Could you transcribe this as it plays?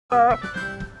Hello.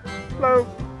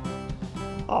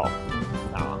 Oh,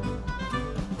 no.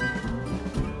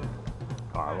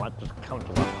 I'd like to come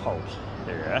to the house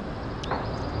here.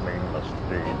 Must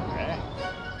be there.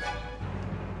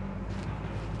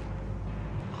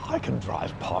 I can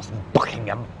drive past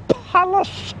Buckingham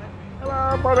Palace.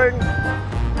 Hello, morning.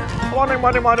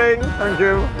 Morning. Thank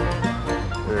you.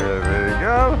 Here we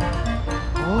go.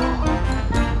 Oh,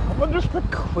 I wonder if the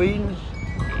Queen's.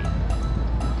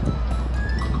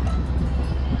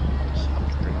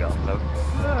 Something else. No.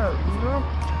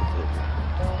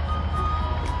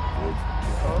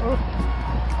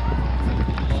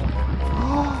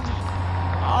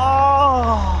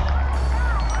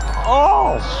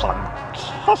 Oh,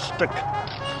 fantastic!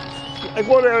 Good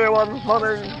morning, everyone.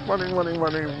 Morning.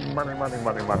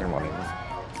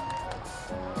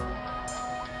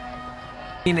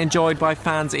 Been enjoyed by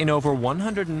fans in over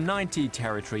 190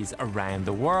 territories around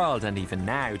the world, and even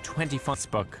now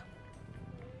 25 book.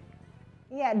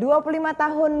 Ya, 25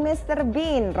 tahun Mr.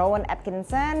 Bean, Rowan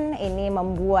Atkinson ini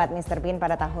membuat Mr. Bean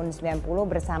pada tahun 90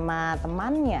 bersama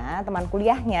teman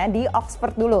kuliahnya di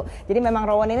Oxford dulu. Jadi memang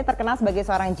Rowan ini terkenal sebagai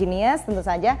seorang genius tentu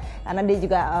saja karena dia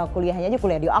juga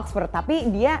kuliah di Oxford. Tapi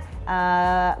dia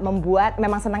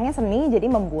memang senangnya seni, jadi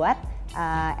membuat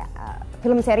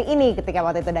film seri ini ketika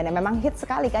waktu itu, dan memang hit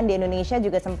sekali kan di Indonesia,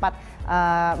 juga sempat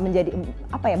menjadi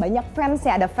banyak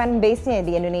fansnya, ada fan base-nya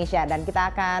di Indonesia. Dan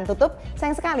kita akan tutup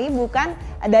sayang sekali bukan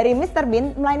dari Mr.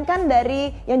 Bean melainkan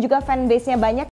dari yang juga fan base-nya banyak.